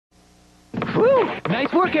Whew!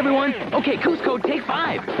 Nice work, everyone. Okay, Cusco, take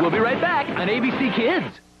 5. We'll be right back on ABC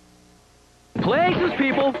Kids. Places,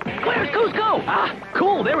 people. Where's Cusco? Ah,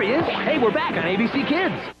 cool, there he is. Hey, we're back on ABC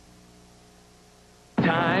Kids.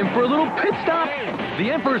 Time for a little pit stop.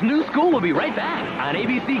 The Emperor's New School will be right back on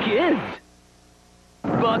ABC Kids.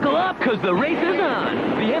 Buckle up, because the race is on.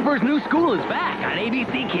 The Emperor's New School is back on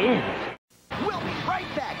ABC Kids. We'll be right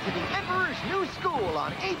back to the Emperor's New School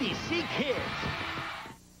on ABC Kids.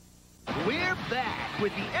 We're back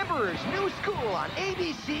with the Emperor's New School on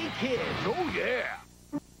ABC Kids. Oh, yeah.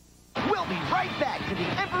 We'll be right back to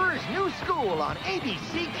the Emperor's New School on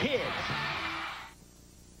ABC Kids.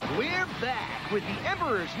 We're back with the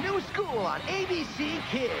Emperor's New School on ABC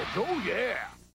Kids. Oh, yeah.